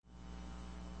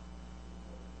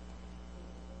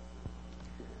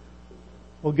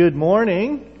Well, good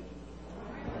morning.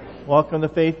 Welcome to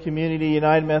Faith Community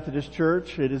United Methodist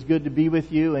Church. It is good to be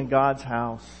with you in God's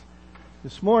house.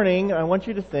 This morning, I want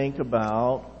you to think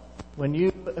about when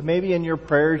you, maybe in your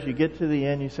prayers, you get to the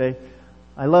end, you say,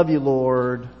 I love you,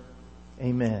 Lord.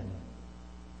 Amen.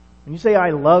 When you say,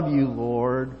 I love you,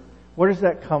 Lord, where does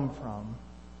that come from?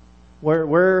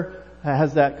 Where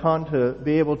has that come to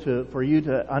be able to, for you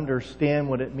to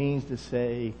understand what it means to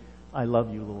say, I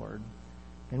love you, Lord?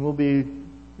 And we'll be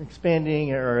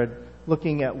expanding or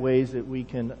looking at ways that we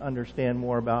can understand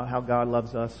more about how God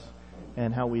loves us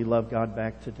and how we love God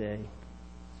back today.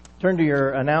 Turn to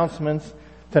your announcements.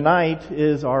 Tonight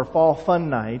is our fall fun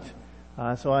night.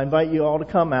 So I invite you all to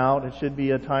come out. It should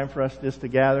be a time for us just to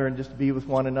gather and just to be with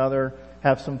one another,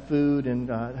 have some food and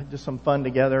just some fun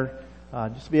together.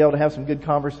 Just to be able to have some good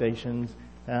conversations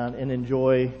and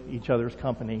enjoy each other's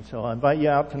company. So I invite you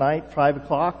out tonight, 5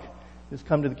 o'clock. Just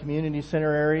come to the community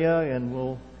center area and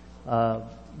we'll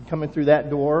come in through that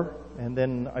door. And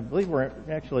then I believe we're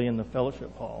actually in the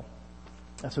fellowship hall.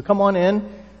 So come on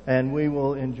in and we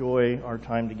will enjoy our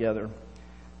time together.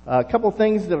 A couple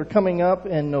things that are coming up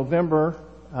in November.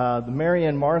 The Mary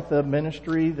and Martha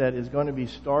ministry that is going to be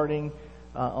starting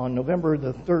on November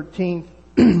the 13th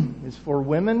is for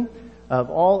women of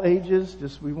all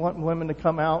ages. We want women to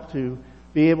come out to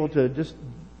be able to just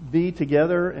be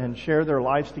together and share their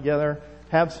lives together,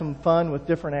 have some fun with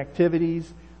different activities,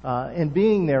 and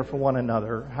being there for one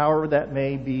another, however that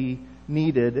may be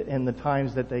needed in the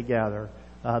times that they gather.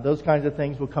 Those kinds of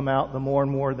things will come out the more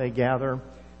and more they gather.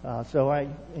 So I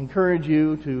encourage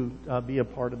you to be a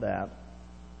part of that.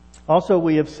 Also,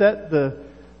 we have set the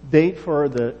date for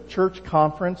the church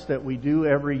conference that we do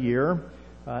every year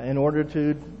in order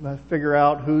to figure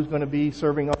out who's going to be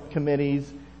serving on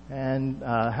committees and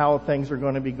how things are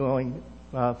going to be going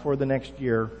for the next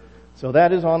year. So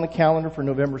that is on the calendar for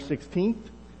November 16th.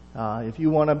 If you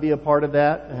want to be a part of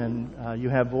that and you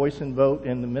have voice and vote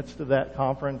in the midst of that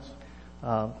conference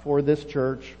for this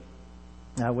church,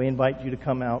 we invite you to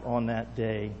come out on that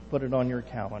day. Put it on your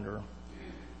calendar.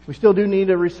 We still do need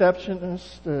a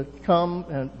receptionist to come,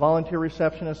 and volunteer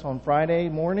receptionist on Friday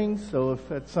mornings. So if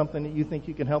that's something that you think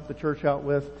you can help the church out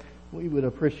with, we would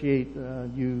appreciate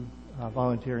you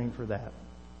volunteering for that.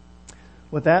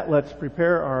 With that, let's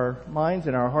prepare our minds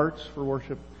and our hearts for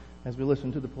worship as we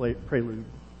listen to the prelude.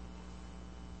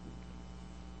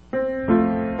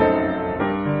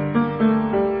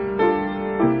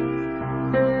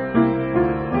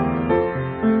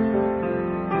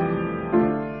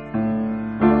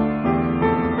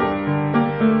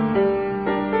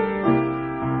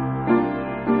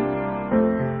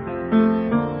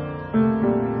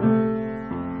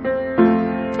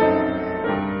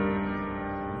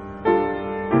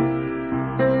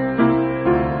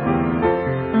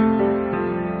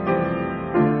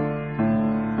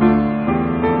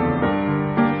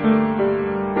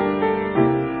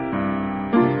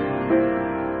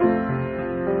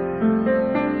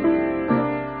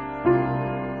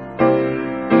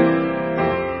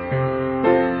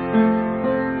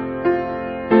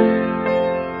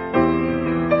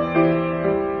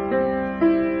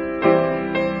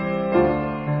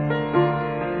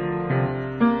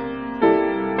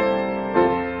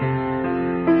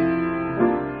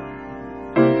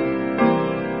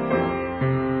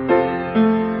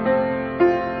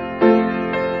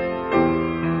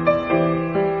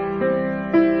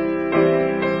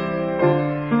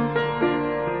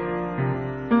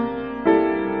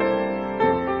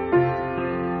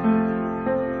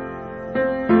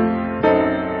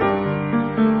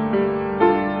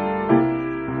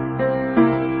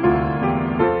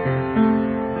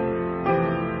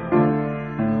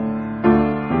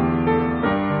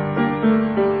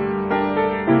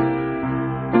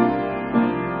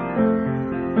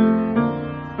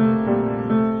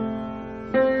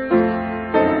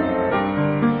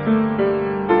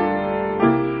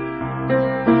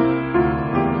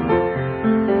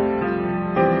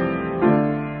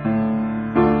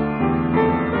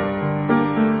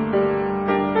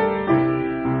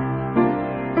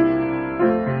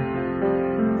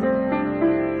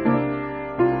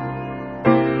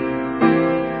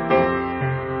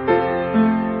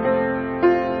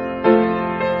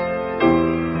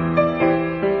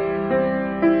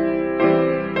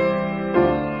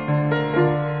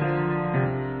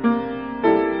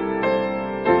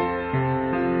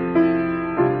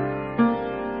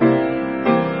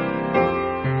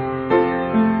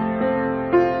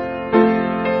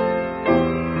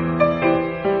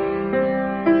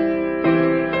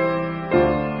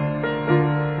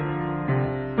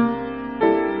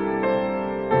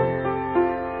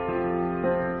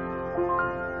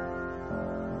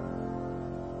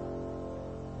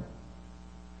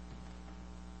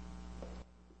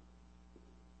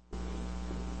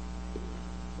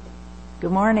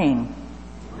 Good morning.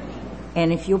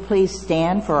 And if you'll please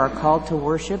stand for our call to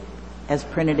worship as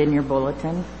printed in your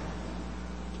bulletin.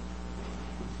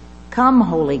 Come,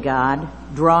 holy God,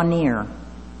 draw near.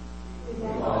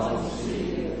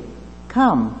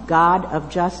 Come, God of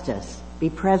justice, be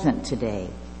present today.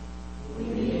 We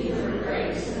need your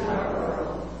grace in our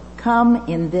world. Come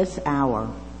in this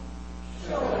hour.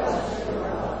 Show us your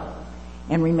love.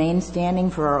 And remain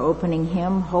standing for our opening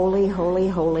hymn, Holy, Holy,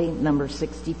 Holy, number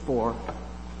 64.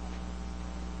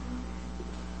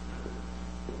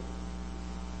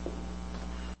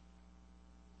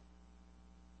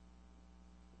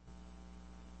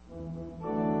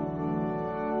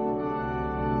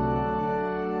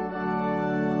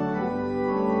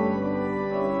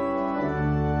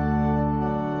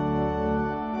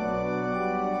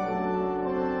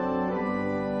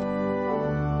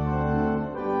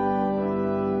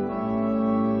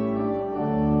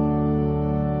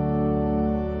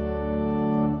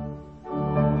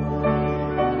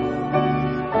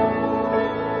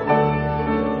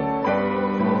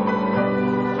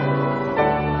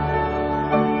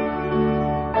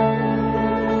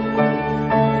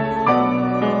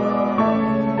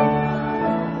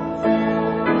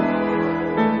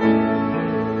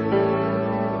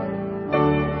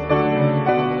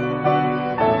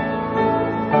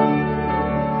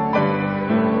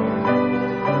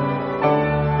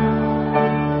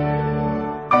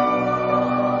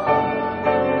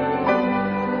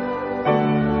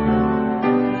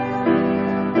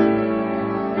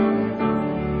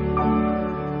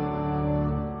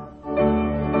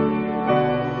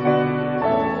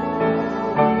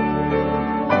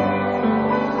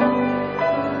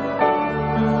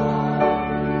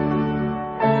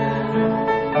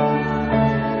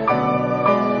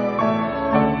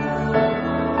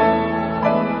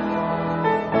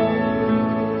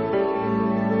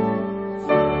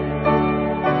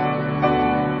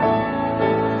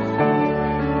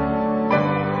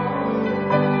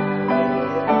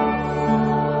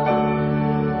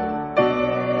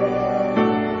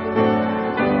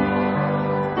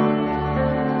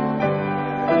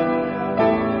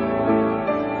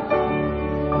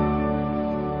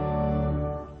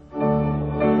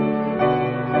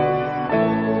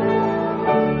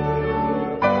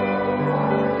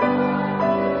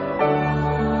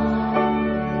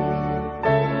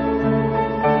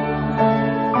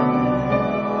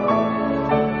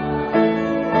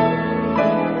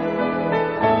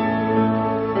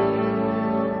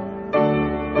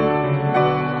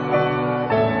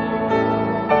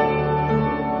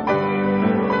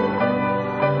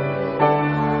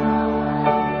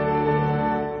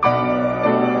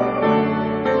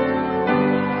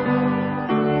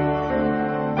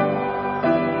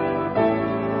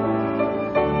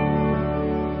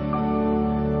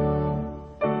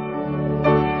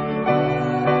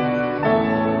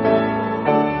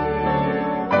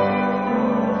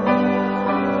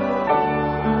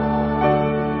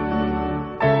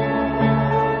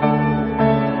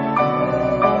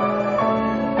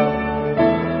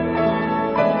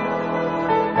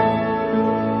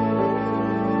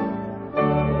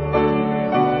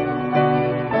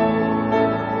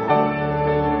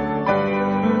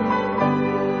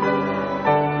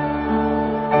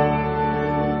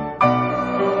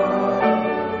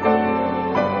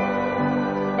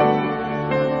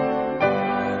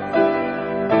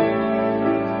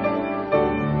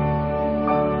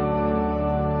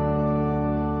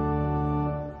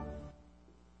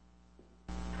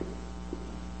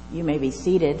 You may be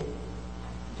seated.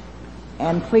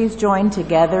 And please join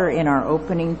together in our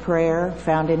opening prayer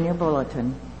found in your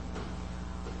bulletin.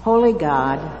 Holy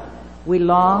God, we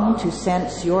long to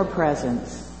sense your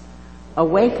presence.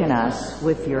 Awaken us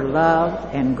with your love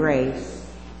and grace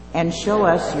and show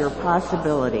us your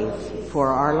possibilities for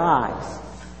our lives.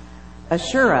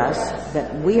 Assure us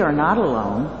that we are not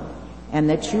alone and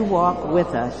that you walk with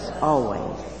us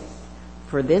always.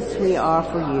 For this we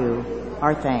offer you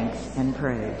our thanks and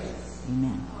praise.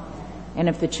 Amen. And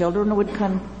if the children would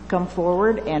come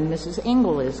forward, and Mrs.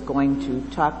 Engel is going to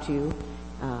talk to you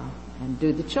and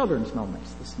do the children's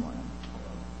moments this morning.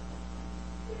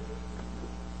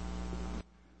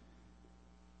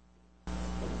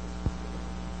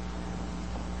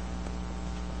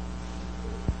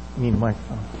 You need a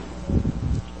microphone.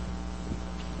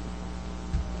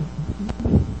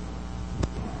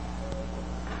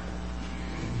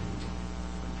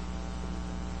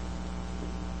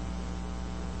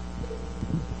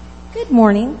 Good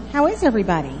morning. How is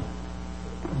everybody?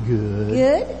 Good.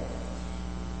 Good? Do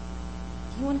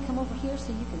you want to come over here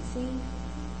so you can see?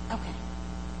 Okay.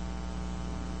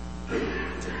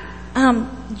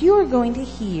 You are going to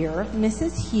hear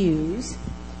Mrs. Hughes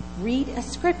read a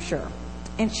scripture,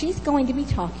 and she's going to be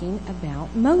talking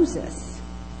about Moses.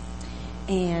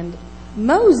 And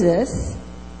Moses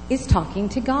is talking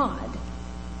to God.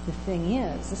 The thing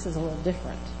is, this is a little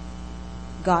different.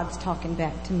 God's talking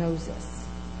back to Moses.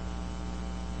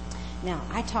 Now,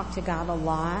 I talk to God a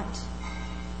lot,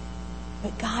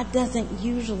 but God doesn't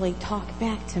usually talk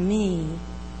back to me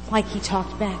like he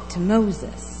talked back to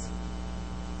Moses.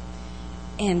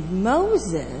 And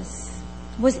Moses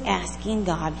was asking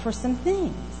God for some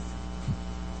things.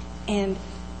 And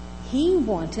he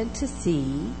wanted to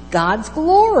see God's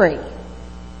glory.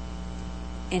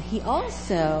 And he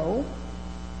also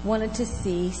wanted to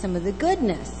see some of the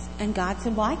goodness. And God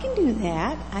said, well, I can do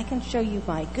that. I can show you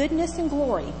my goodness and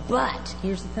glory. But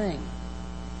here's the thing.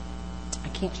 I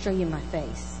can't show you my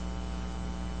face.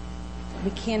 We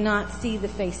cannot see the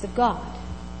face of God.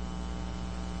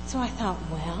 So I thought,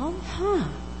 well,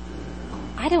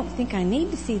 I don't think I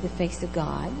need to see the face of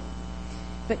God.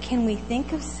 But can we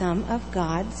think of some of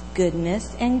God's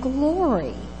goodness and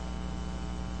glory?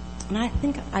 And I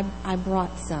think I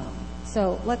brought some.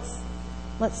 So let's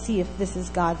see if this is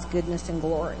God's goodness and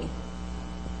glory.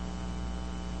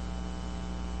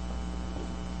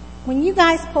 When you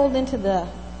guys pulled into the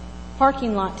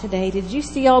parking lot today, did you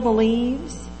see all the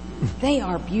leaves? They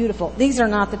are beautiful. These are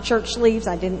not the church leaves.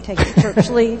 I didn't take the church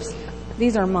leaves.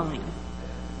 These are mine.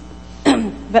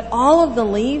 But all of the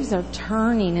leaves are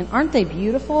turning, and aren't they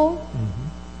beautiful?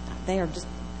 Mm-hmm. They are just,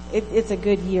 it's a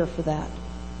good year for that.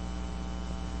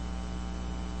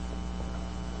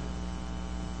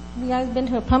 Have you guys been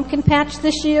to a pumpkin patch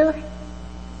this year?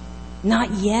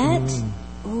 Not yet?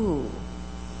 Ooh.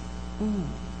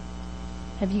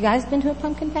 Have you guys been to a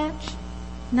pumpkin patch?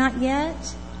 Not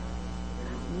yet?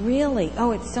 Really?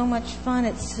 Oh, it's so much fun.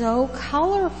 It's so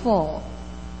colorful.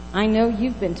 I know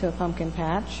you've been to a pumpkin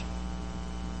patch.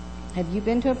 Have you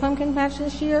been to a pumpkin patch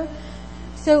this year?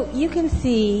 So you can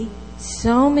see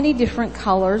so many different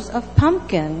colors of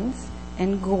pumpkins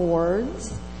and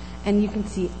gourds. And you can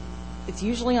see, it's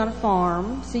usually on a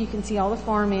farm, so you can see all the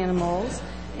farm animals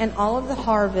and all of the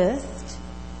harvest.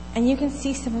 And you can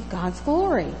see some of God's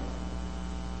glory.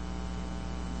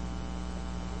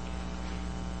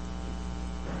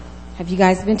 Have you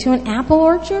guys been to an apple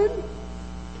orchard?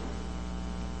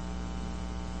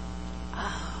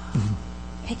 Oh,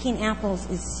 picking apples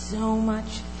is so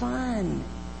much fun.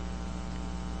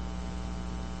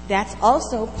 That's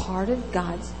also part of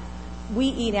God's. We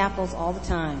eat apples all the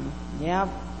time. Yeah,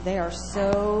 they are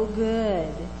so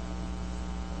good.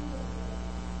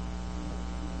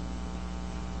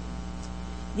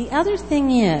 The other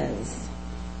thing is,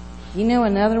 you know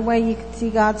another way you can see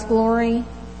God's glory?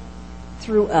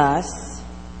 Through us.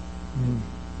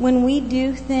 When we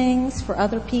do things for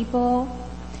other people,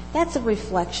 that's a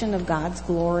reflection of God's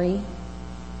glory.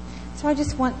 So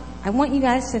I want you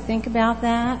guys to think about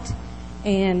that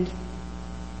and,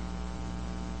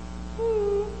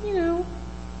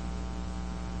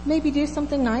 maybe do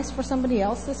something nice for somebody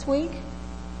else this week.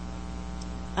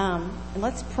 And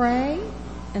let's pray,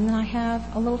 and then I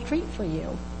have a little treat for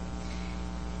you.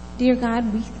 Dear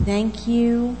God, we thank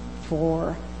you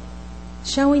for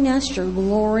showing us your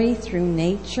glory through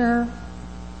nature,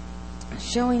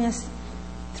 showing us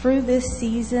through this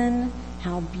season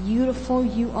how beautiful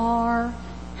you are,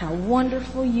 how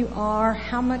wonderful you are,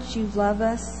 how much you love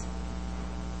us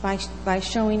by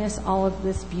showing us all of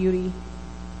this beauty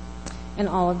and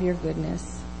all of your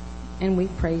goodness. And we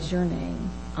praise your name.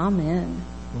 Amen.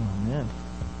 Amen.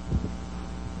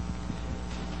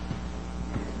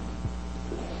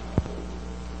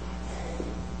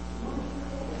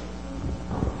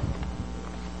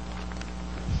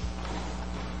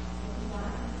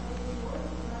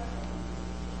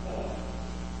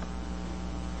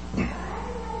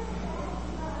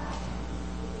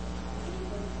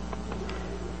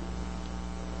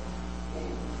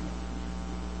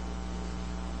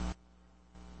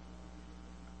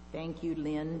 Thank you,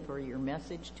 Lynn, for your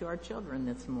message to our children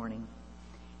this morning.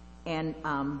 And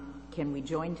can we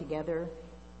join together?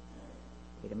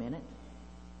 Wait a minute.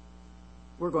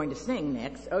 We're going to sing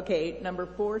next. Okay, number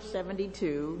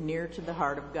 472, Near to the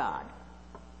Heart of God.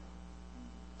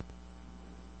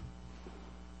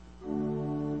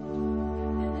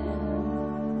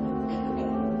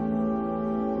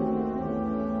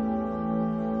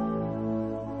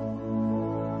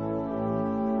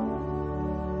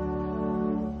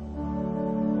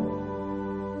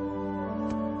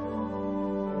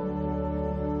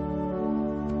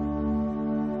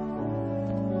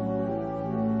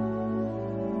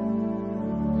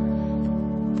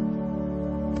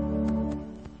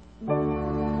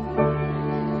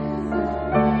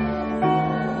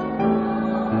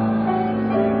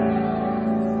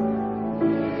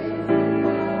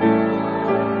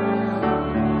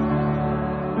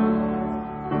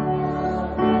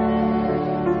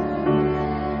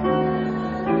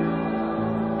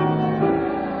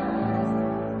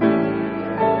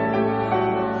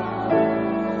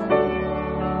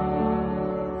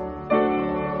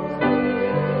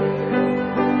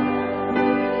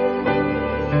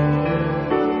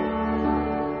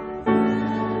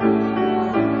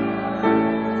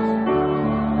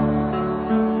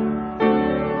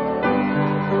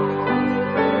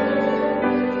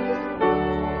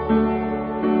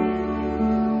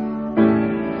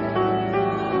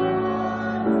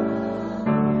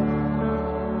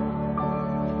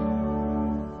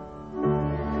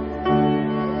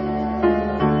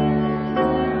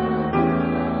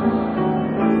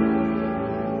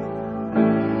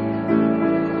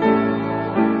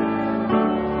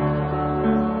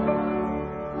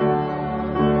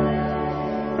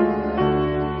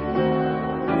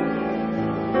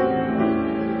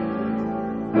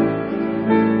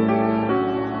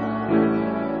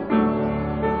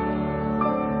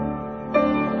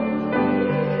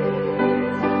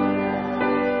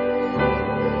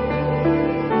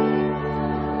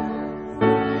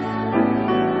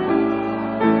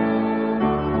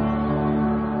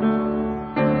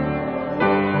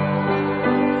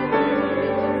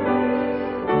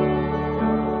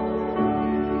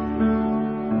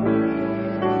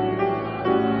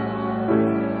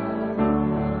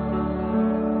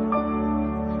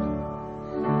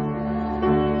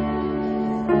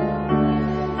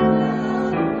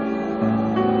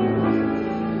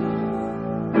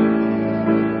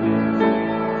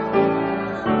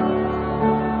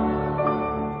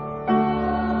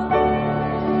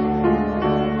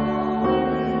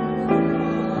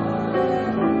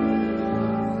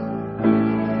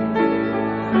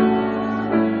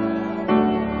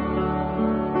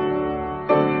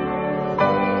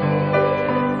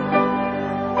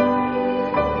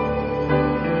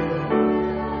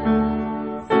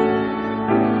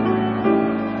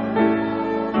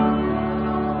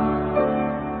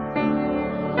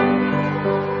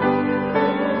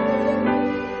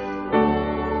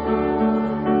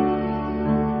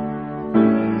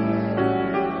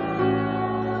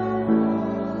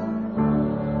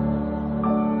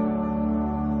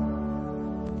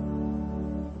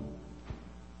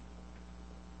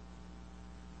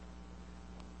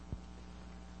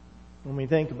 when we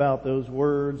think about those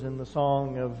words in the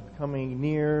song of coming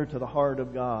near to the heart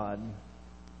of God,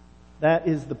 that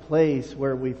is the place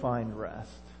where we find rest.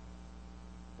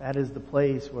 That is the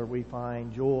place where we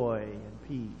find joy and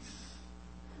peace.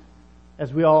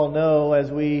 As we all know,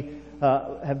 as we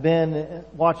have been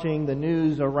watching the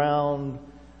news around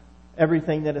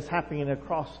everything that is happening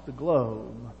across the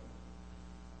globe,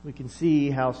 we can see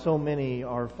how so many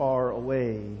are far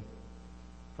away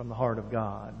from the heart of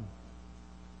God.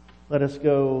 Let us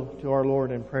go to our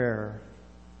Lord in prayer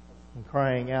and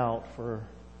crying out for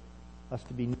us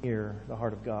to be near the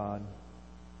heart of God.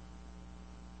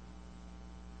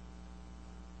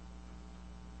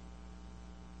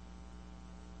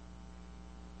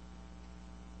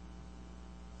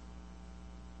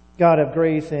 God of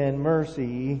grace and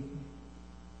mercy,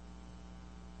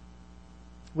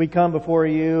 we come before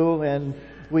you and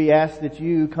we ask that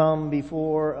you come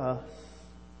before us.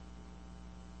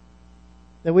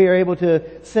 That we are able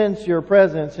to sense your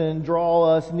presence and draw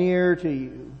us near to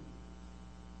you.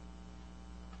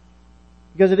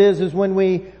 Because it is when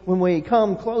we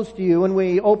come close to you, when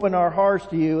we open our hearts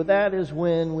to you, that is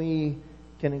when we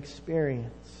can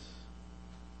experience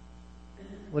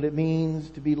what it means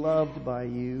to be loved by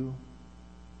you.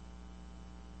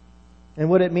 And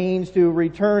what it means to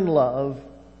return love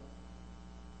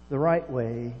the right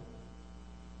way.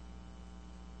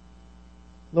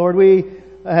 Lord, we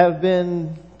have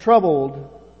been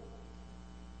troubled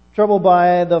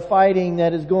by the fighting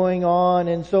that is going on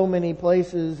in so many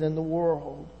places in the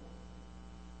world.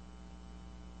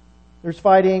 There's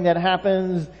fighting that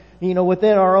happens,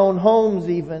 within our own homes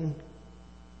even.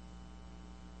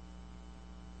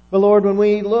 But Lord, when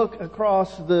we look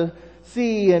across the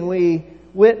sea and we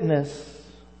witness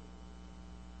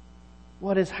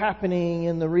what is happening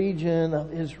in the region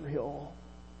of Israel,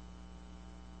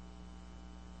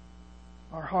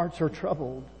 our hearts are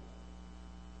troubled.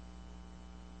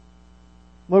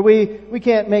 Lord, we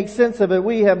can't make sense of it.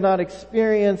 We have not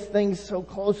experienced things so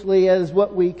closely as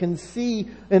what we can see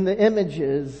in the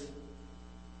images.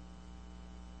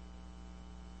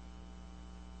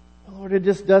 Lord, it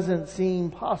just doesn't seem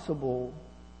possible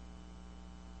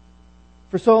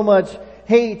for so much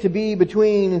hate to be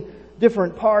between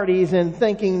different parties and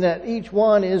thinking that each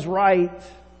one is right.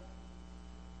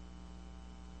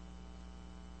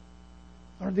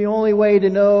 Lord, the only way to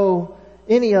know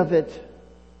any of it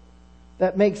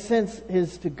that makes sense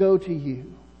is to go to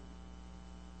you.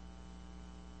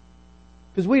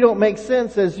 Because we don't make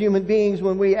sense as human beings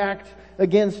when we act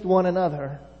against one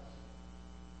another.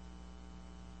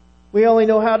 We only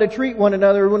know how to treat one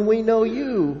another when we know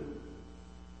you.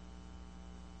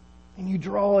 And you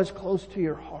draw us close to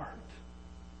your heart.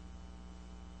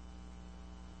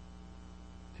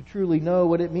 To truly know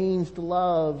what it means to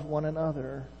love one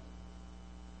another.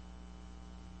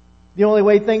 The only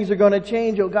way things are going to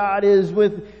change, oh God, is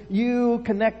with you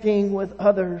connecting with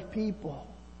other people.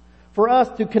 For us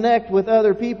to connect with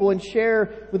other people and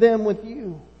share with them with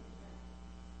you.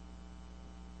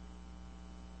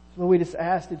 So we just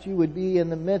ask that you would be in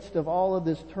the midst of all of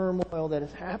this turmoil that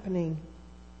is happening.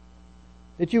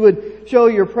 That you would show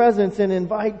your presence and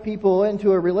invite people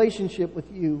into a relationship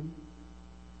with you.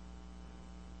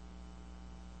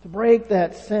 To break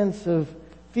that sense of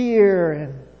fear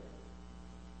and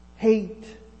hate.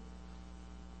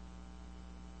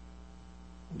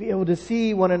 Be able to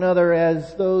see one another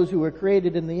as those who were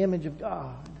created in the image of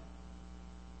God.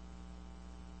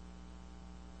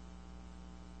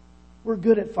 We're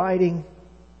good at fighting.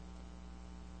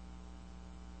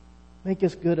 Make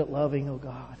us good at loving, oh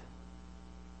God.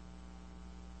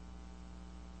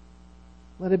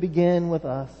 Let it begin with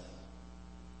us.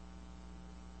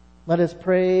 Let us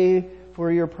pray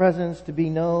for your presence to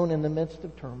be known in the midst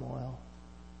of turmoil.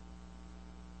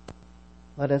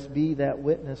 Let us be that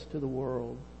witness to the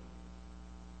world.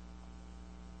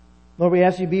 Lord, we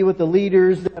ask you to be with the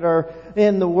leaders that are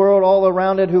in the world all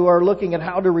around it who are looking at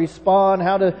how to respond,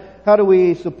 how do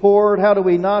we support, how do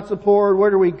we not support, where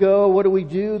do we go, what do we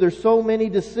do? There's so many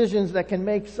decisions that can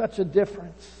make such a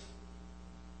difference.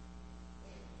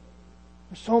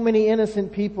 There's so many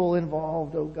innocent people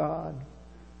involved, oh God.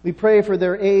 We pray for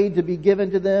their aid to be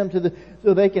given to them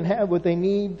so they can have what they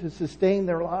need to sustain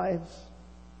their lives.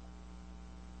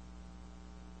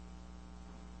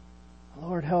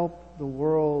 Lord, help the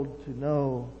world to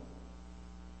know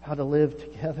how to live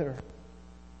together.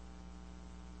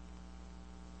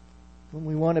 When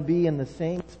we want to be in the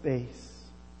same space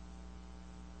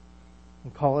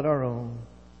and call it our own.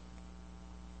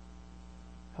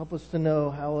 Help us to know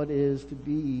how it is to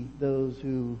be those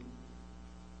who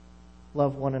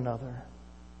love one another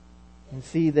and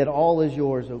see that all is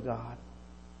yours, O God.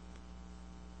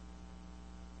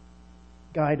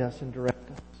 Guide us and direct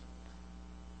us.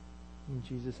 In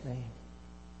Jesus' name.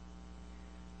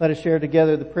 Let us share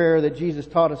together the prayer that Jesus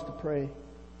taught us to pray,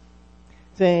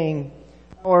 saying,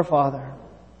 Our Father,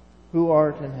 who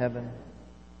art in heaven,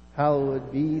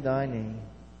 hallowed be thy name.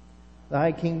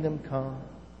 Thy kingdom come,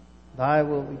 thy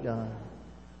will be done,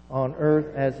 on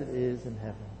earth as it is in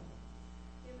heaven.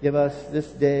 Give us this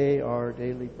day our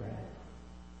daily bread,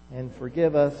 and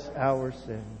forgive us our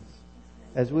sins,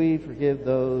 as we forgive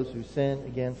those who sin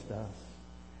against us.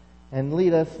 And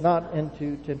lead us not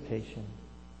into temptation,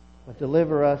 but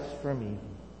deliver us from evil.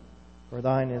 For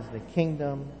thine is the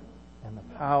kingdom, and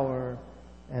the power,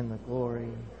 and the glory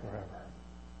forever.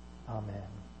 Amen.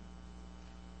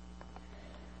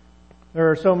 There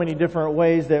are so many different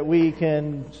ways that we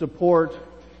can support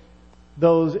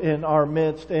those in our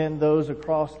midst and those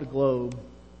across the globe.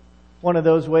 One of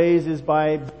those ways is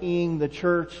by being the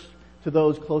church to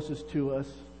those closest to us.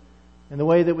 And the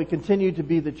way that we continue to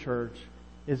be the church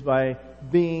is by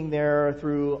being there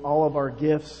through all of our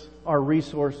gifts, our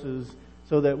resources,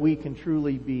 so that we can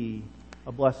truly be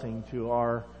a blessing to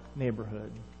our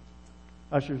neighborhood.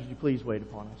 Ushers, would you please wait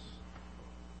upon us?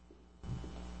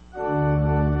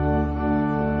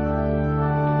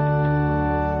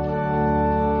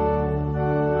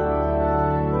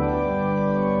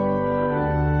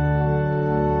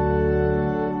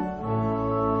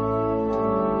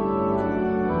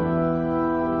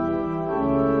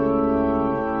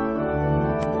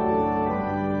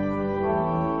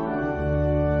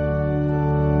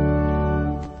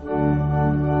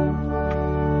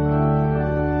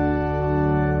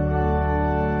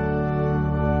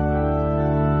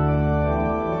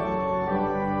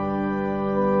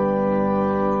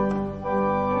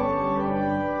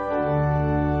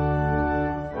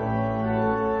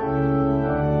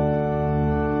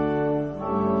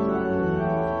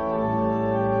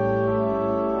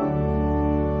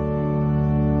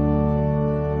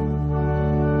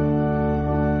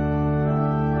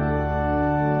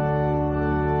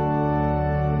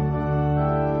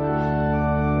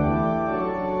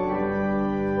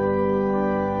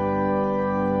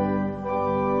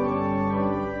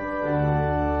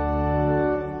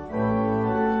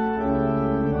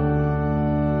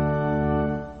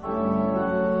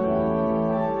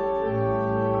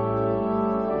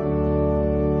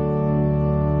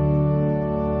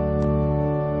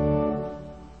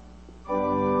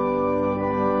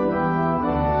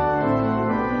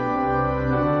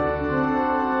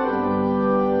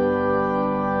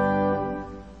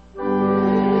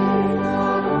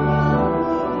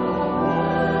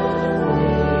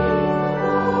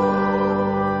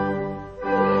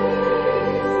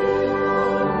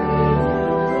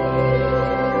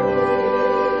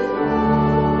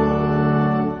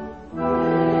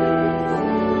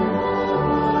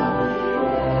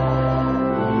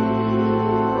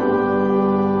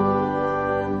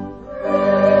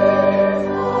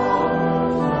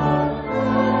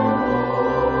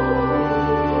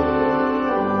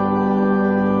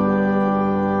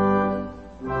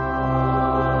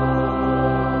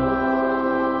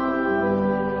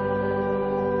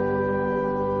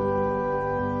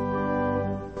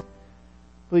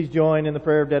 Please join in the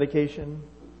prayer of dedication.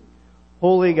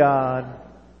 Holy God,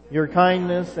 your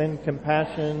kindness and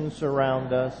compassion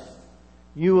surround us.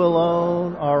 You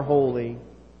alone are holy.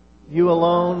 You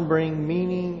alone bring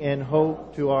meaning and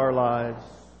hope to our lives.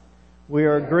 We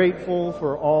are grateful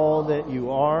for all that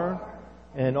you are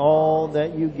and all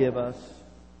that you give us.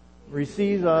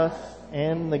 Receive us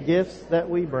and the gifts that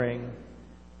we bring,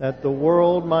 that the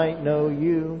world might know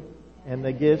you and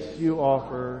the gifts you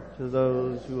offer to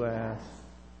those who ask.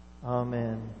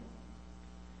 Amen.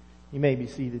 You may be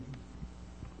seated.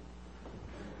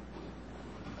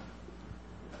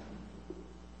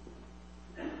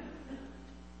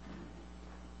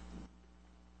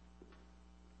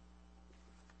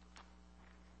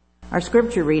 Our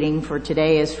scripture reading for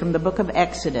today is from the book of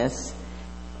Exodus,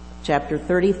 chapter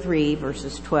 33,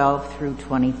 verses 12 through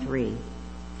 23.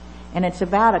 And it's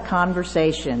about a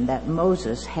conversation that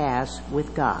Moses has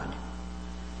with God.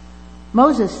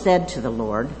 Moses said to the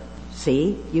Lord,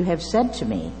 "See, you have said to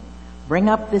me, 'Bring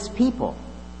up this people.'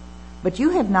 But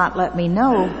you have not let me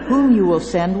know whom you will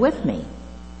send with me.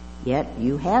 Yet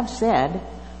you have said,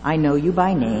 'I know you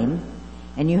by name,'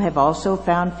 and you have also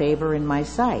found favor in my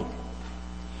sight.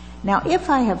 Now if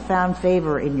I have found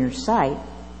favor in your sight,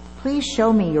 please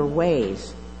show me your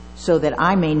ways, so that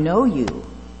I may know you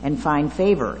and find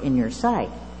favor in your sight.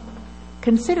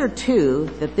 Consider too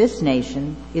that this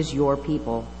nation is your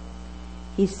people."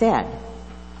 He said,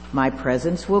 "My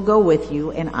presence will go with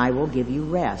you, and I will give you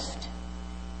rest."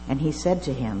 And he said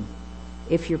to him,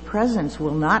 "If your presence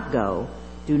will not go,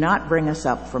 do not bring us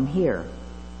up from here.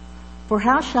 For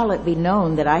how shall it be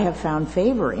known that I have found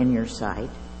favor in your sight,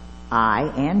 I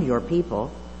and your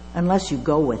people, unless you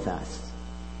go with us?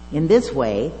 In this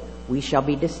way we shall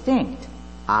be distinct,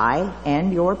 I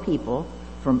and your people,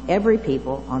 from every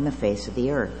people on the face of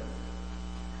the earth.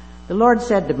 The Lord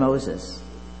said to Moses,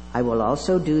 I will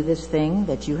also do this thing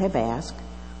that you have asked,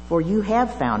 for you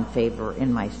have found favor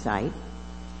in my sight,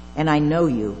 and I know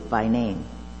you by name.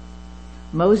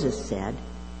 Moses said,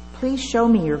 Please show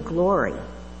me your glory.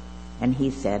 And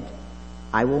he said,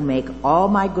 I will make all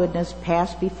my goodness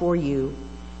pass before you,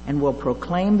 and will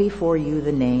proclaim before you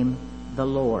the name, the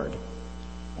Lord.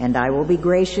 And I will be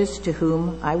gracious to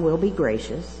whom I will be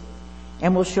gracious,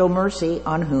 and will show mercy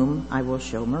on whom I will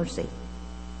show mercy.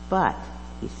 But,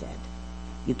 he said,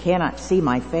 you cannot see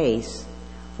my face,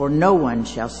 for no one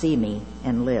shall see me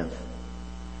and live.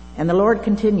 And the Lord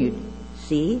continued,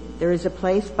 See, there is a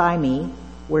place by me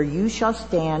where you shall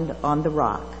stand on the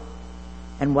rock.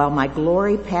 And while my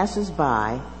glory passes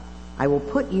by, I will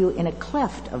put you in a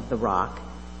cleft of the rock,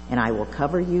 and I will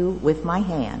cover you with my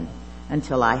hand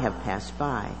until I have passed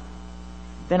by.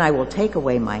 Then I will take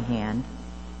away my hand,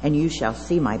 and you shall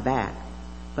see my back,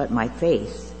 but my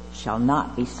face shall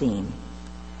not be seen.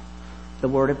 The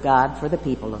word of God for the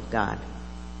people of God.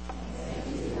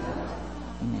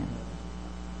 Amen.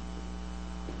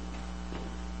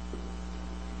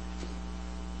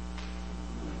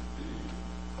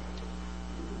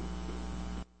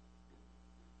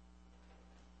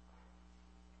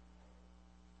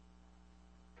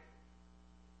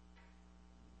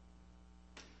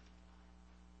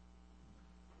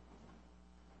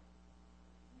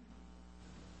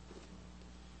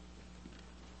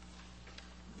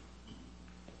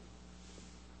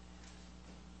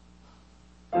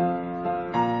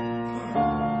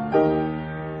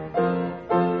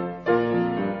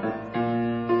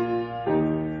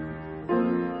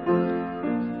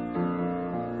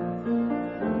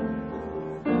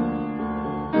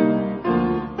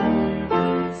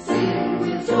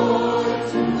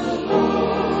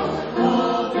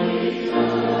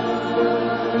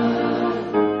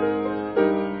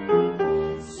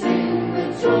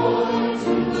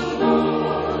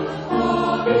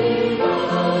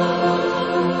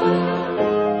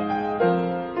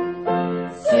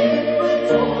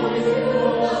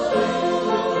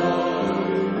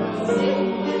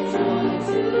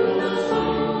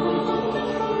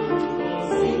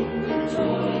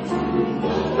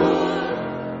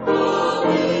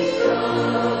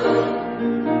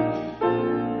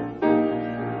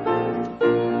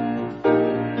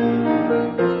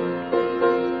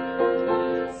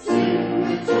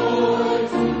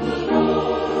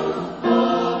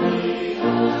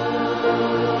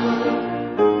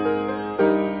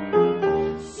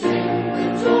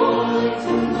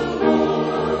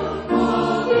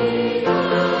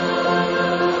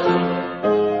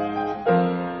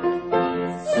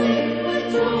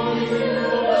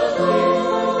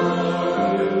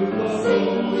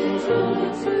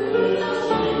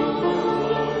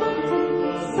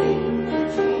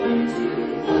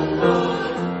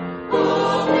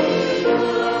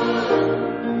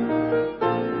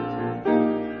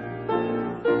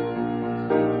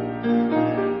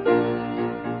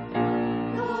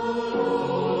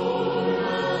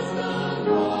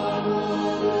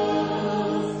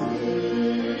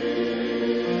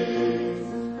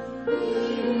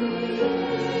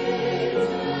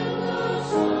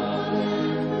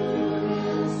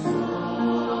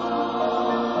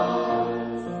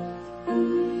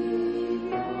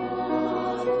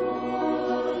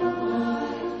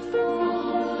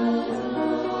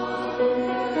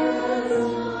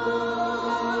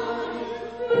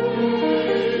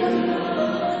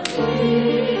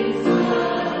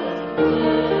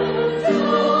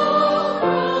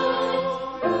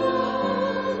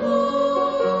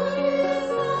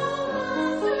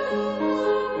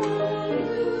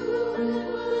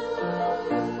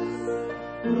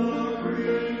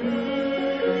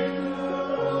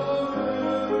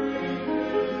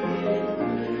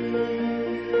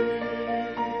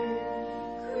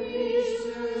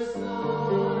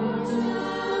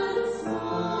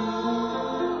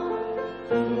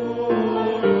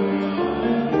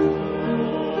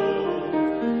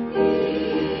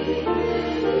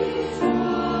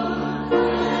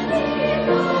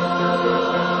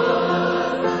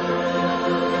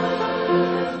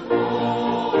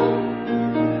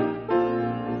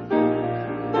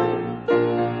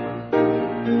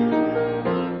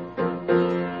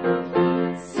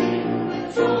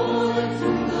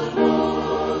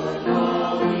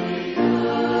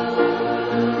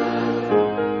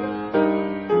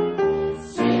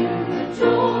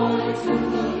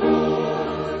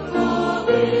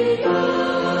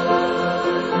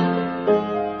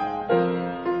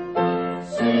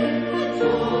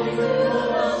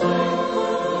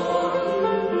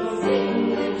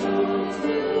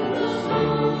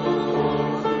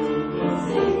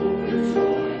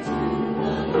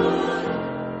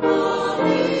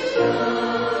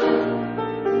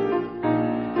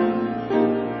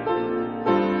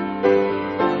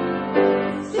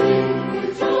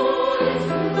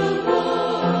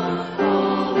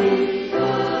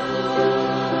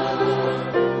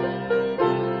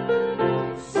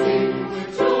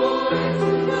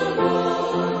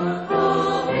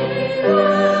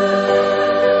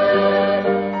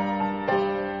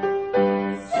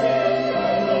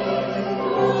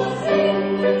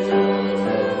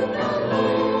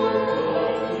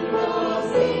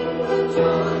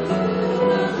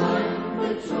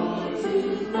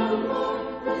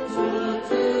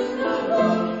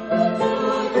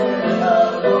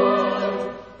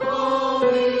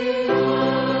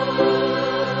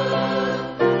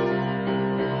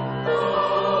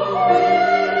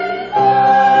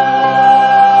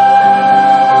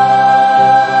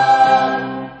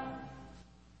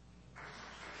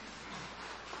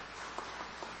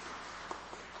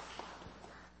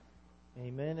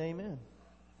 Amen, amen.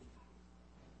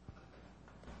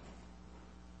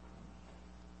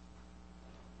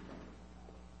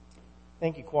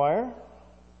 Thank you, choir.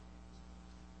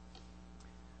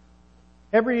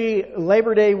 Every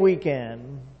Labor Day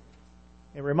weekend,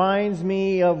 it reminds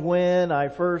me of when I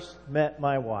first met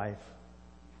my wife.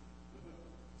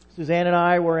 Suzanne and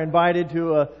I were invited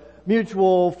to a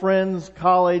mutual friend's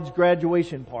college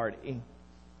graduation party.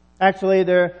 Actually,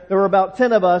 there were about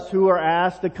 10 of us who were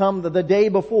asked to come the day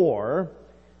before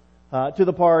to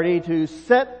the party to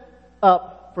set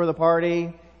up for the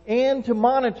party and to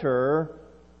monitor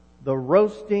the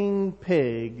roasting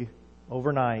pig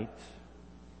overnight.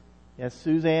 Yes,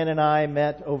 Suzanne and I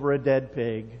met over a dead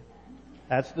pig.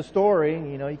 That's the story.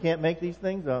 You know, you can't make these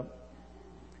things up.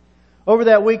 Over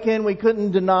that weekend, we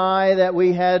couldn't deny that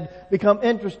we had become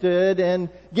interested in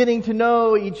getting to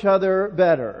know each other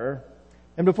better.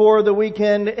 And before the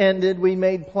weekend ended, we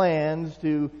made plans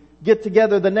to get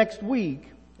together the next week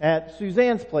at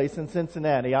Suzanne's place in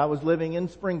Cincinnati. I was living in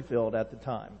Springfield at the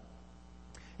time.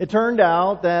 It turned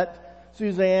out that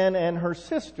Suzanne and her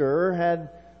sister had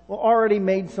already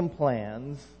made some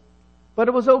plans, but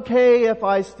it was okay if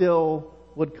I still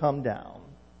would come down.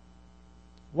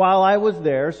 While I was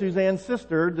there, Suzanne's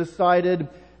sister decided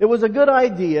it was a good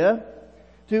idea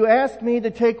to ask me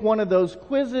to take one of those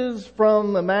quizzes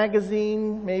from a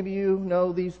magazine, maybe you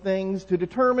know these things, to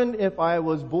determine if I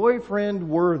was boyfriend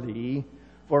worthy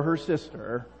for her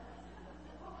sister.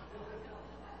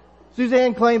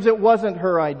 Suzanne claims it wasn't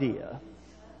her idea.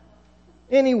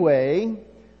 Anyway,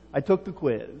 I took the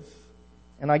quiz,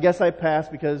 and I guess I passed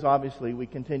because obviously we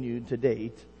continued to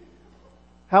date.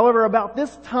 However, about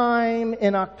this time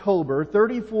in October,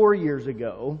 34 years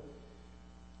ago,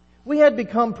 we had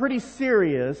become pretty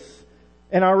serious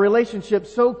in our relationship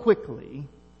so quickly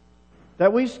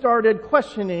that we started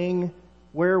questioning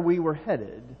where we were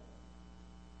headed.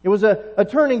 It was a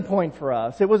turning point for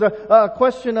us. It was a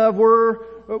question of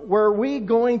were we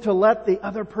going to let the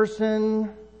other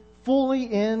person fully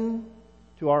in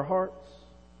to our hearts?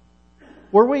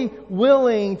 Were we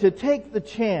willing to take the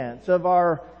chance of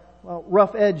our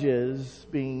rough edges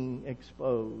being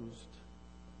exposed?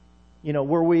 You know,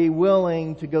 were we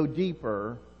willing to go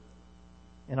deeper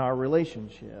in our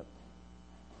relationship?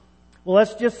 Well,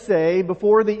 let's just say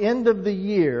before the end of the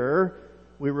year,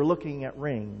 we were looking at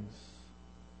rings.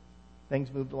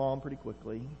 Things moved along pretty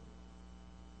quickly.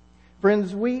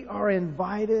 Friends, we are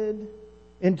invited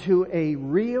into a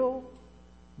real,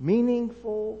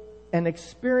 meaningful, and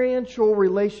experiential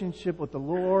relationship with the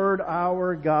Lord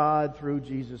our God through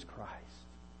Jesus Christ.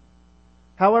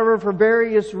 However, for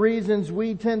various reasons,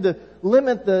 we tend to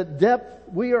limit the depth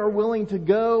we are willing to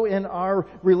go in our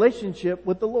relationship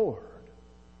with the Lord.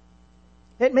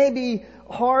 It may be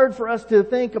hard for us to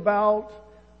think about,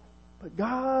 but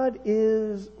God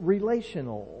is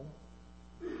relational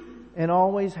and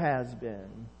always has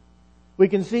been. We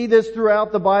can see this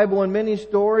throughout the Bible in many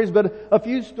stories, but a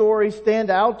few stories stand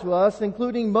out to us,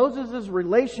 including Moses'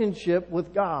 relationship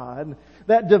with God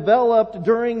that developed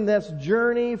during this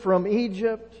journey from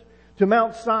Egypt to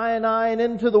Mount Sinai and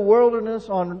into the wilderness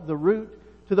on the route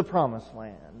to the Promised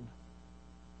Land.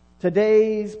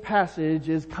 Today's passage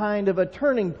is kind of a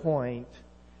turning point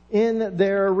in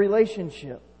their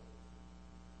relationship.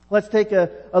 Let's take a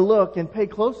look and pay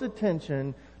close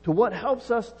attention to what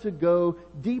helps us to go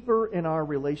deeper in our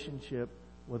relationship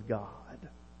with God.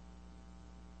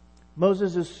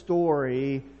 Moses'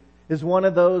 story is one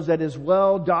of those that is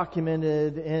well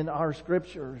documented in our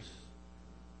scriptures.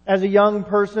 As a young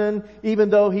person, even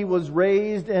though he was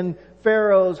raised in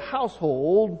Pharaoh's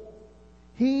household,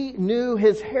 he knew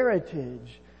his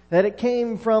heritage, that it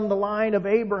came from the line of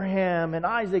Abraham and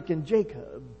Isaac and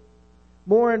Jacob.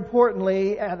 More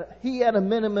importantly, he at a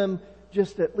minimum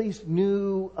just at least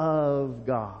knew of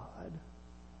God.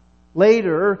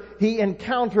 Later, he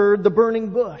encountered the burning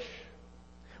bush,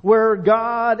 where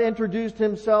God introduced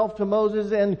himself to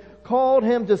Moses and called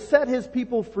him to set his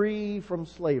people free from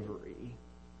slavery.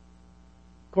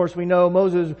 Of course, we know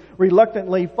Moses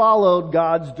reluctantly followed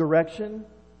God's direction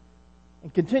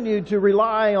and continued to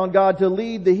rely on God to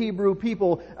lead the Hebrew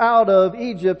people out of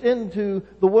Egypt into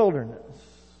the wilderness.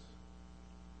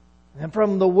 And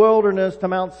from the wilderness to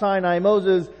Mount Sinai,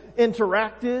 Moses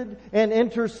interacted and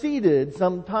interceded,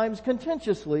 sometimes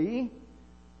contentiously,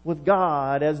 with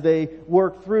God as they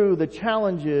worked through the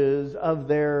challenges of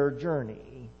their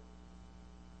journey.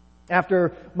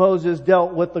 After Moses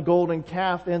dealt with the golden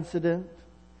calf incident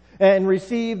and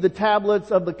received the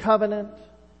tablets of the covenant,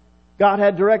 God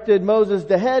had directed Moses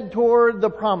to head toward the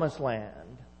promised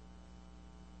land.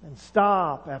 And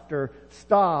stop after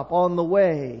stop on the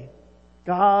way,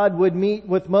 God would meet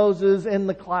with Moses in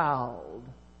the cloud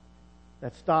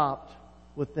that stopped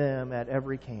with them at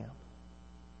every camp.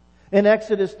 In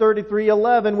Exodus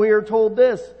 33:11, we are told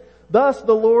this: "Thus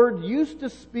the Lord used to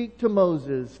speak to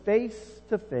Moses face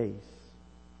to face,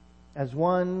 as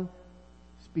one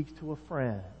speaks to a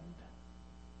friend."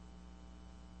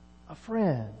 A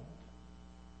friend.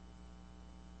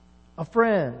 A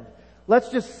friend. Let's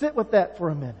just sit with that for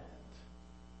a minute.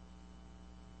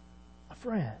 A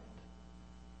friend.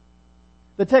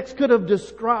 The text could have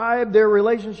described their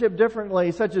relationship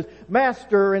differently, such as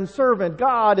master and servant,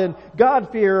 God and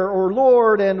God-fearer, or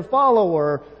Lord and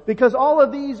follower, because all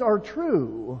of these are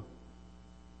true.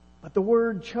 But the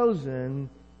word chosen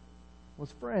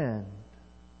was friend.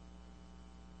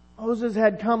 Moses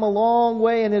had come a long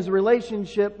way in his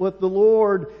relationship with the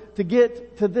Lord to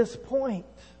get to this point.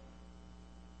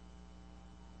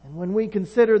 And when we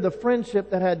consider the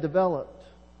friendship that had developed,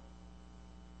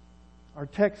 our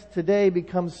text today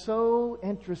becomes so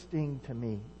interesting to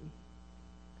me.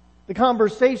 The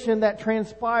conversation that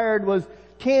transpired was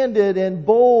candid and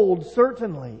bold,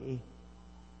 certainly.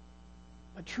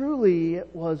 But truly,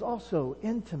 it was also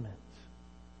intimate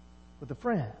with a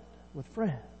friend, with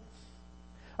friends.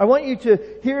 I want you to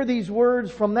hear these words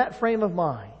from that frame of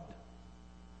mind.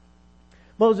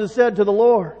 Moses said to the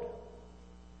Lord,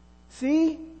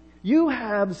 "See, you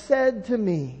have said to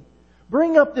me,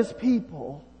 'Bring up this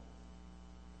people,'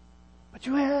 but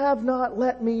you have not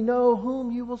let me know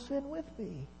whom you will send with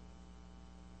me.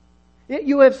 Yet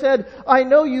you have said, 'I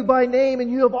know you by name,'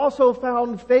 and you have also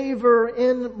found favor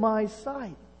in my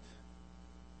sight.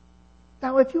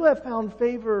 Now, if you have found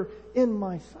favor in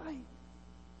my sight,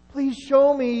 please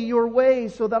show me your way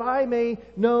so that I may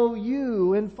know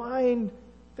you and find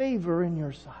favor in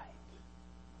your sight.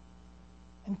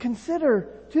 And consider,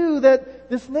 too, that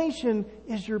this nation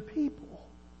is your people."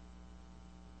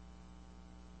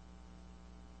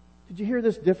 Did you hear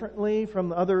this differently from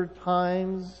the other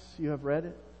times you have read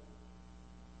it?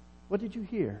 What did you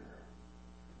hear?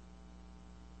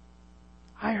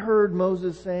 I heard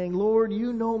Moses saying, "Lord,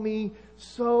 you know me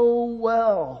so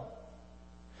well.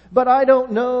 But I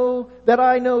don't know that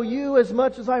I know you as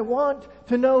much as I want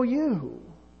to know you.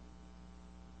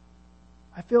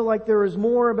 I feel like there is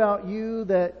more about you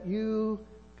that you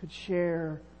could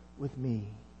share with me."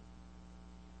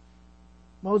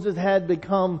 Moses had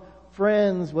become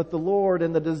friends with the Lord,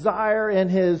 and the desire in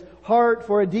his heart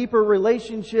for a deeper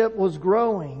relationship was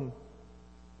growing.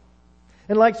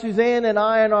 And like Suzanne and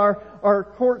I in our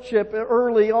courtship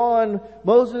early on,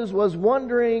 Moses was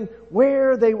wondering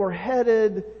where they were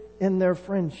headed in their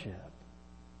friendship.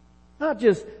 Not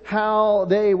just how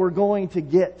they were going to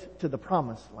get to the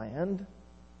promised land.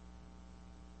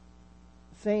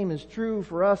 The same is true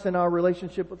for us in our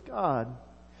relationship with God.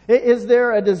 Is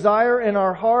there a desire in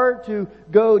our heart to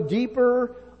go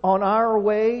deeper on our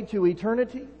way to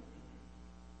eternity?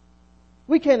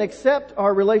 We can accept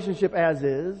our relationship as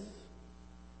is,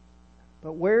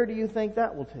 but where do you think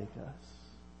that will take us?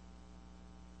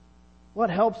 What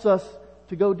helps us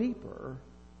to go deeper?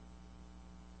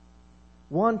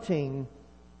 Wanting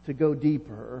to go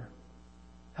deeper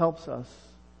helps us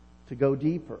to go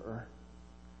deeper.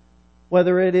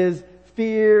 Whether it is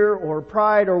fear or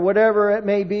pride or whatever it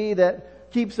may be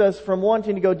that keeps us from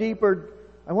wanting to go deeper,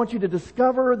 I want you to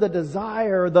discover the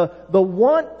desire, the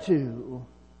want to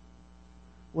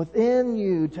within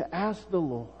you to ask the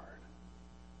Lord,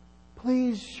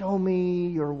 "Please show me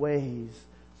your ways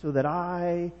so that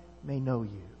I may know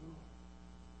you."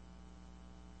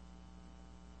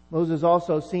 Moses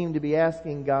also seemed to be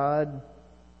asking God,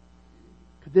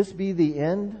 could this be the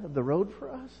end of the road for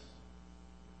us?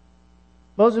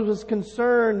 Moses was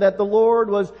concerned that the Lord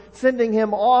was sending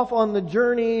him off on the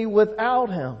journey without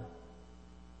him.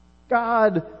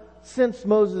 God sensed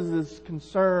Moses'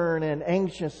 concern and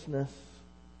anxiousness.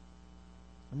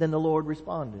 And then the Lord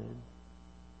responded,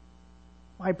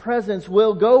 my presence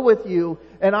will go with you,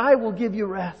 and I will give you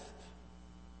rest.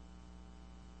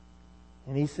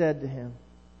 And he said to him,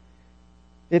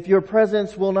 if your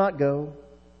presence will not go,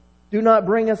 do not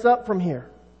bring us up from here.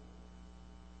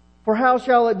 For how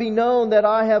shall it be known that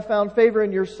I have found favor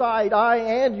in your sight, I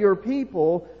and your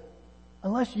people,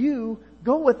 unless you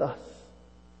go with us?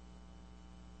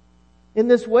 In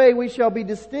this way we shall be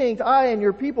distinct, I and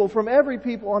your people, from every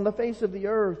people on the face of the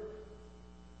earth.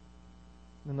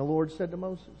 And the Lord said to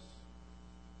Moses,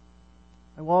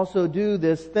 I will also do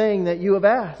this thing that you have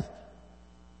asked,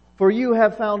 for you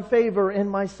have found favor in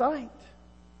my sight.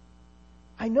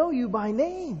 I know you by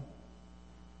name.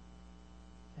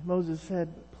 And Moses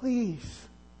said, please,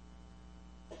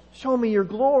 show me your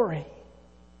glory.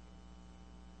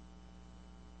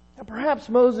 Now, perhaps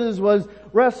Moses was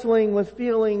wrestling with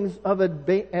feelings of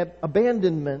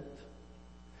abandonment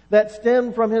that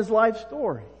stemmed from his life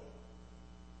story.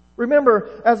 Remember,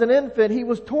 as an infant, he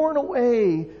was torn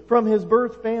away from his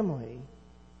birth family.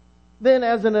 Then,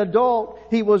 as an adult,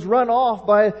 he was run off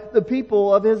by the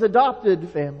people of his adopted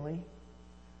family.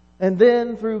 And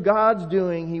then, through God's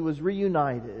doing, he was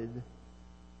reunited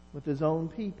with his own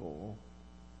people.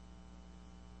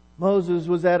 Moses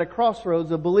was at a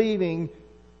crossroads of believing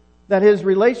that his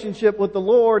relationship with the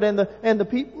Lord and the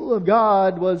people of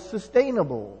God was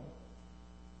sustainable.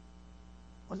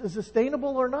 Was it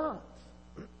sustainable or not?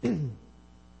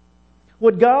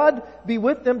 Would God be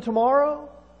with them tomorrow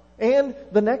and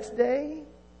the next day?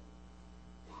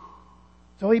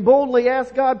 So he boldly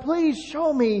asked God, please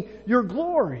show me your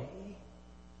glory.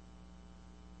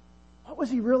 What was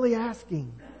he really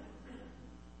asking?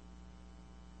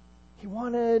 He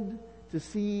wanted to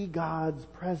see God's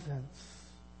presence.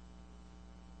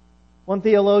 One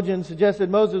theologian suggested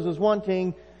Moses was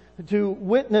wanting to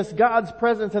witness God's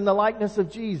presence in the likeness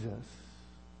of Jesus.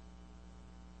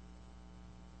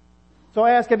 So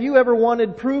I ask, have you ever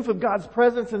wanted proof of God's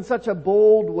presence in such a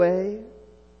bold way?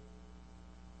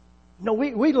 No,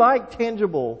 we like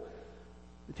tangible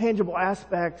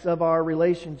aspects of our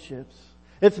relationships.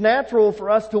 It's natural for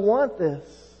us to want this.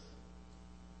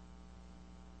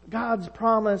 God's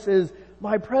promise is,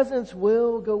 my presence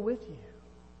will go with you.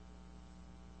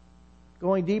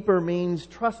 Going deeper means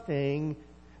trusting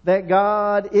that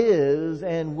God is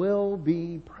and will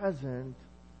be present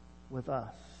with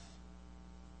us.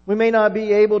 We may not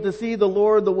be able to see the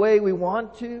Lord the way we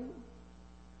want to,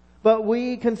 but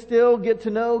we can still get to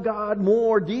know God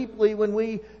more deeply when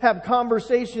we have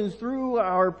conversations through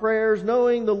our prayers,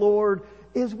 knowing the Lord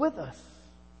is with us.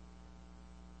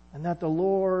 And that the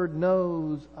Lord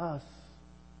knows us,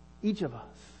 each of us,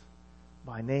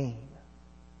 by name.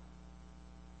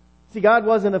 See, God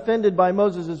wasn't offended by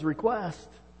Moses' request,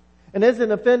 and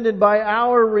isn't offended by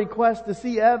our request to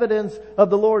see evidence of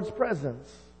the Lord's presence.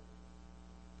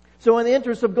 So in the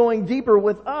interest of going deeper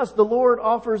with us, the Lord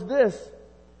offers this.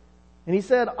 And He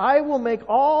said, I will make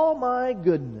all my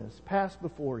goodness pass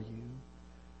before you,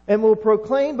 and will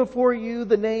proclaim before you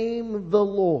the name the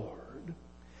Lord.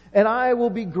 And I will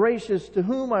be gracious to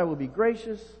whom I will be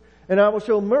gracious, and I will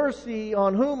show mercy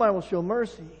on whom I will show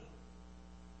mercy.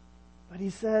 But He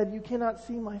said, you cannot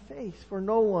see my face, for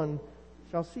no one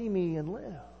shall see me and live.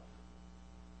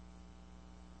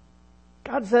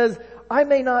 God says, I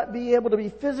may not be able to be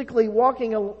physically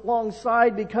walking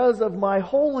alongside because of my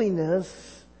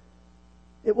holiness.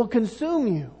 It will consume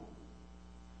you.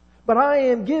 But I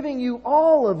am giving you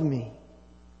all of me.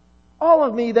 All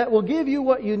of me that will give you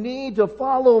what you need to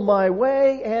follow my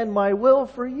way and my will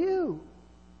for you.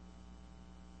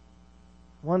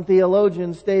 One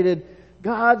theologian stated,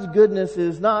 God's goodness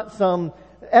is not some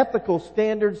ethical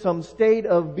standard, some state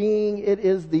of being. It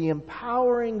is the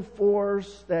empowering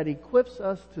force that equips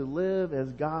us to live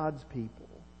as God's people.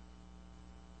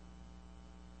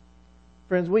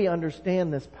 Friends, we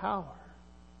understand this power.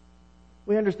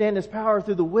 We understand this power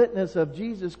through the witness of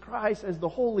Jesus Christ as the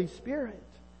Holy Spirit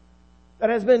that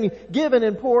has been given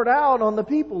and poured out on the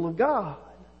people of God.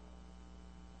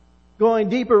 Going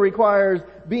deeper requires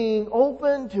being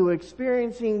open to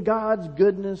experiencing God's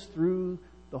goodness through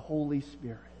the Holy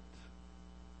Spirit.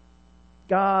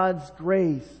 God's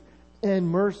grace and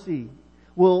mercy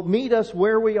will meet us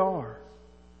where we are.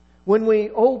 When we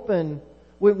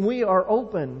are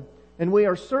open and we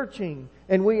are searching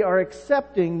and we are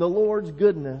accepting the Lord's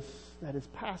goodness, that is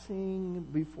passing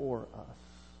before us.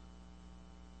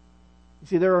 You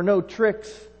see, there are no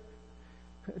tricks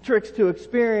to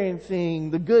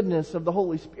experiencing the goodness of the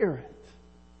Holy Spirit.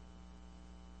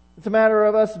 It's a matter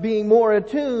of us being more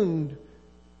attuned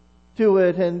to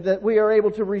it and that we are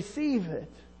able to receive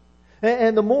it.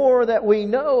 And the more that we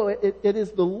know, it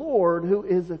is the Lord who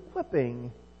is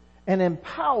equipping and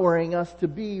empowering us to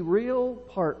be real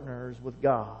partners with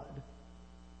God,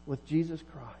 with Jesus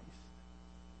Christ,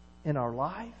 in our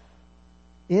life,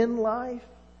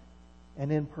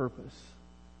 and in purpose.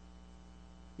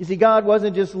 You see, God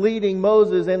wasn't just leading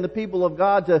Moses and the people of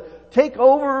God to take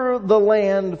over the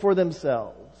land for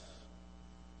themselves.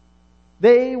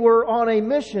 They were on a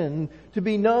mission to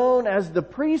be known as the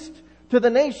priest to the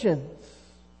nations,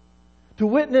 to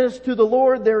witness to the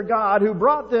Lord their God who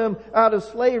brought them out of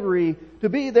slavery, to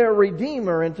be their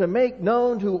Redeemer, and to make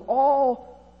known to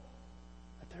all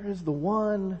that there is the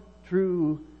one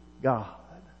true God.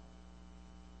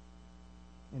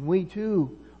 And we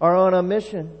too are on a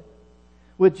mission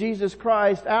with Jesus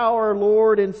Christ, our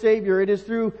Lord and Savior. It is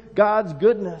through God's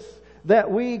goodness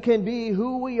that we can be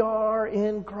who we are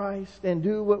in Christ and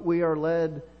do what we are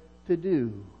led to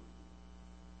do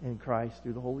in Christ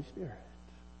through the Holy Spirit.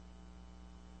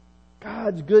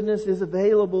 God's goodness is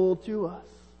available to us.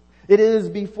 It is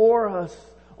before us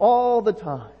all the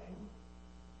time.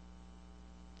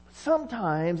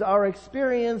 Sometimes our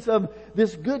experience of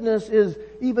this goodness is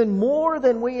even more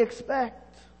than we expect.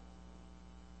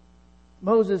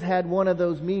 Moses had one of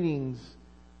those meetings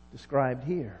described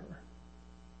here.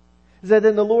 It said,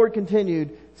 then the Lord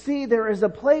continued, see, there is a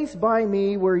place by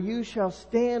me where you shall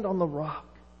stand on the rock.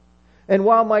 And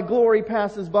while my glory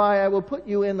passes by, I will put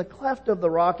you in the cleft of the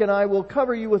rock, and I will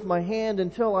cover you with my hand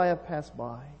until I have passed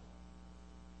by.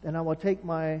 Then I will take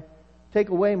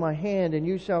away my hand, and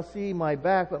you shall see my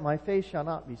back, but my face shall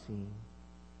not be seen.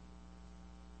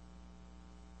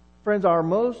 Friends, our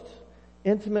most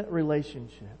intimate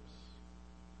relationships,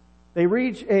 they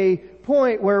reach a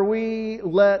point where we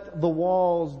let the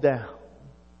walls down,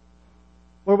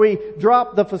 where we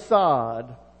drop the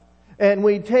facade, and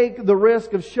we take the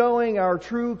risk of showing our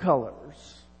true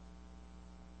colors.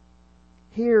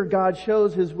 Here, God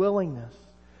shows His willingness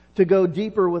to go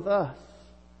deeper with us,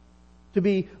 to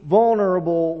be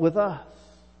vulnerable with us.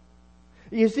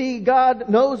 You see, God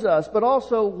knows us, but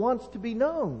also wants to be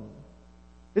known.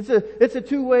 It's a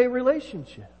two-way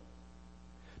relationship.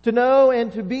 To know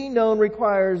and to be known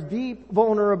requires deep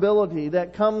vulnerability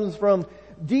that comes from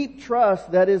deep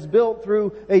trust that is built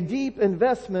through a deep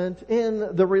investment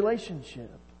in the relationship.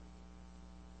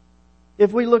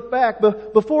 If we look back,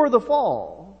 before the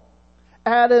fall,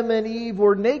 Adam and Eve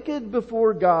were naked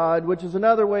before God, which is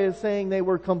another way of saying they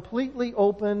were completely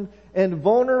open and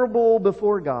vulnerable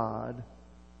before God,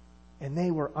 and they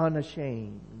were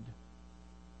unashamed.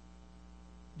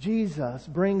 Jesus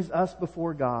brings us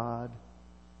before God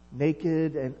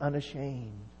naked and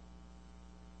unashamed.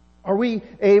 Are we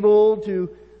able to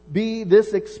be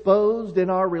this exposed in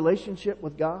our relationship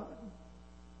with God?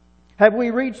 Have we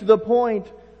reached this point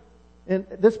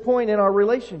in our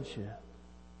relationship?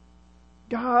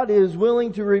 God is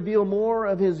willing to reveal more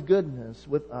of His goodness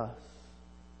with us.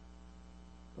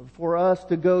 For us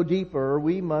to go deeper,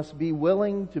 we must be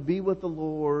willing to be with the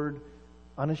Lord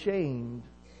unashamed.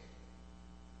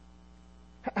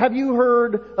 Have you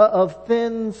heard of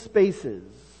thin spaces?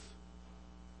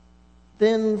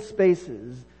 Thin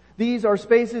spaces. These are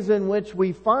spaces in which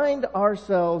we find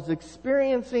ourselves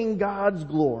experiencing God's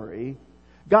glory,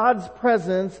 God's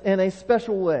presence in a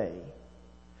special way.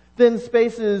 Thin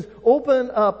spaces open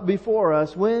up before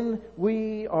us when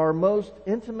we are most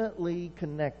intimately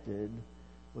connected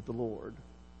with the Lord.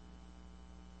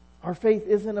 Our faith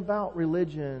isn't about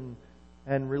religion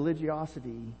and religiosity.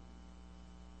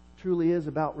 It truly is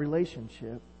about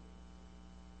relationship.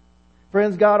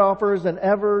 Friends, God offers an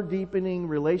ever-deepening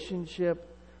relationship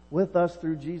with us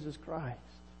through Jesus Christ.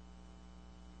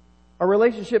 Our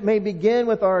relationship may begin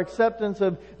with our acceptance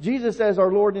of Jesus as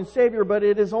our Lord and Savior, but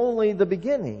it is only the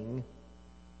beginning.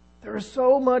 There is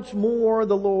so much more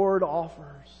the Lord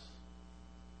offers.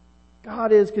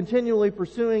 God is continually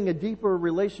pursuing a deeper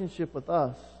relationship with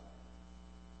us.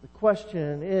 The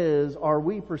question is, are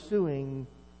we pursuing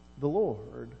the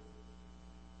Lord?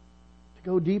 To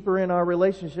go deeper in our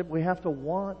relationship, we have to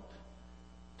want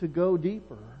to go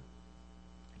deeper.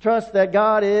 Trust that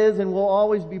God is and will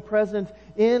always be present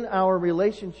in our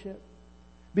relationship.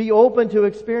 Be open to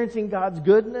experiencing God's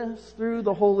goodness through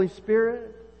the Holy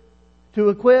Spirit, to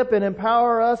equip and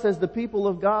empower us as the people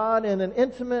of God in an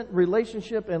intimate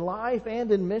relationship in life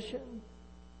and in mission.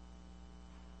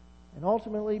 And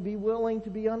ultimately be willing to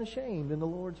be unashamed in the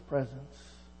Lord's presence.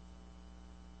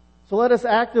 So let us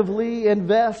actively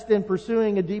invest in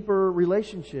pursuing a deeper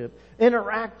relationship,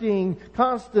 interacting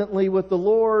constantly with the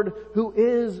Lord who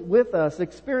is with us,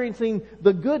 experiencing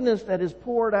the goodness that is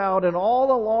poured out, and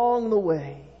all along the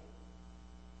way,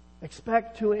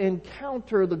 expect to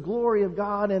encounter the glory of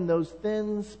God in those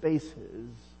thin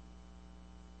spaces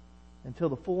until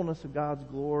the fullness of God's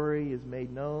glory is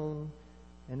made known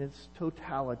in its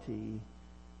totality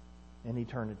and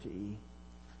eternity.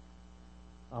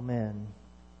 Amen.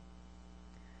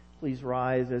 Please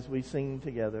rise as we sing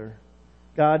together.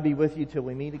 God be with you till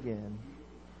we meet again.